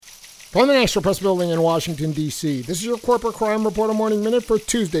From the National Press Building in Washington, D.C., this is your Corporate Crime Reporter Morning Minute for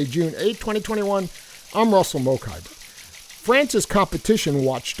Tuesday, June 8, 2021. I'm Russell Mokhiber. France's competition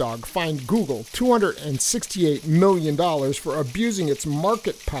watchdog fined Google $268 million for abusing its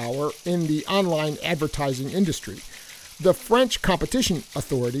market power in the online advertising industry. The French Competition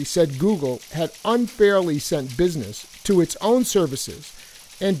Authority said Google had unfairly sent business to its own services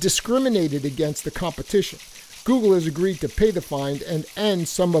and discriminated against the competition. Google has agreed to pay the fine and end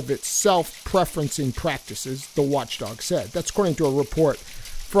some of its self-preferencing practices, the watchdog said. That's according to a report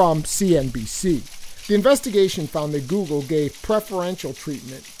from CNBC. The investigation found that Google gave preferential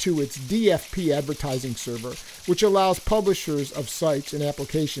treatment to its DFP advertising server, which allows publishers of sites and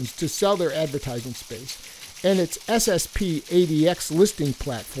applications to sell their advertising space, and its SSP ADX listing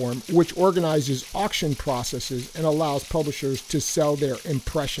platform, which organizes auction processes and allows publishers to sell their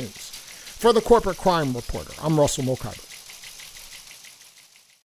impressions. For the Corporate Crime Reporter, I'm Russell Mokhiber.